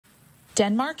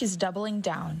Denmark is doubling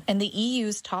down, and the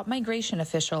EU's top migration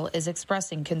official is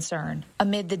expressing concern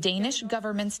amid the Danish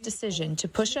government's decision to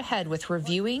push ahead with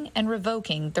reviewing and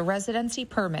revoking the residency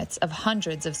permits of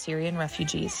hundreds of Syrian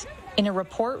refugees. In a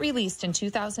report released in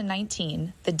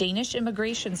 2019, the Danish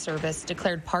Immigration Service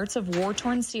declared parts of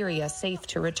war-torn Syria safe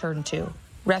to return to.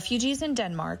 Refugees in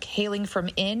Denmark hailing from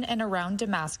in and around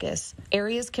Damascus,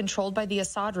 areas controlled by the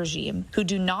Assad regime, who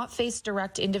do not face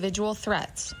direct individual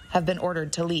threats, have been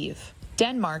ordered to leave.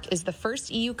 Denmark is the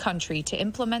first EU country to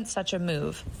implement such a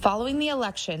move, following the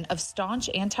election of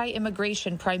staunch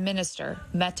anti-immigration Prime Minister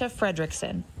Mette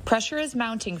Frederiksen. Pressure is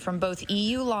mounting from both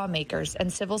EU lawmakers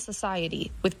and civil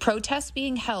society, with protests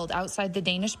being held outside the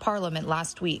Danish parliament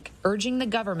last week, urging the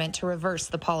government to reverse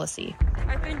the policy.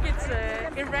 I think it's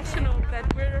irrational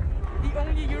that we're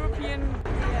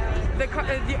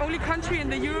the only country in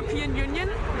the European Union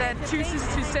that chooses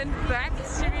to send back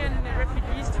Syrian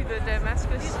refugees to the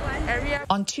Damascus area.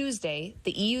 On Tuesday,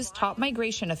 the EU's top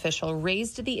migration official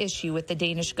raised the issue with the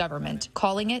Danish government,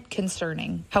 calling it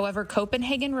concerning. However,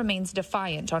 Copenhagen remains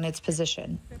defiant on its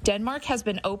position. Denmark has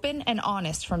been open and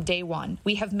honest from day one.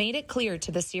 We have made it clear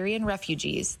to the Syrian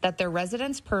refugees that their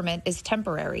residence permit is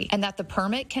temporary and that the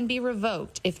permit can be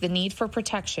revoked if the need for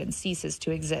protection ceases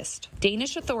to exist.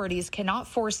 Danish authorities cannot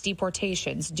force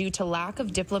deportations due to lack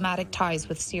of diplomatic ties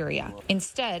with Syria.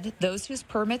 Instead, those whose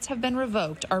permits have been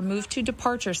revoked are moved to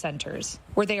departure centers,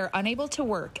 where they are unable to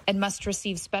work and must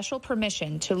receive special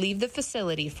permission to leave the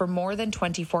facility for more than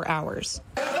 24 hours.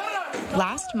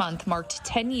 Last month marked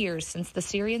 10 years since the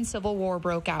Syrian civil war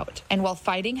broke out, and while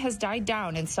fighting has died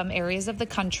down in some areas of the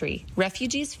country,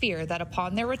 refugees fear that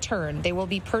upon their return they will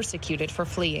be persecuted for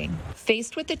fleeing.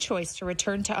 Faced with the choice to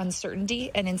return to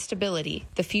uncertainty and instability,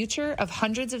 the future of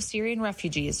hundreds of Syrian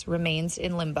refugees remains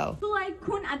in limbo.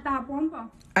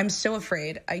 I'm so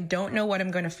afraid. I don't know what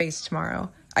I'm going to face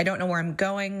tomorrow. I don't know where I'm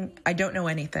going. I don't know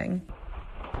anything.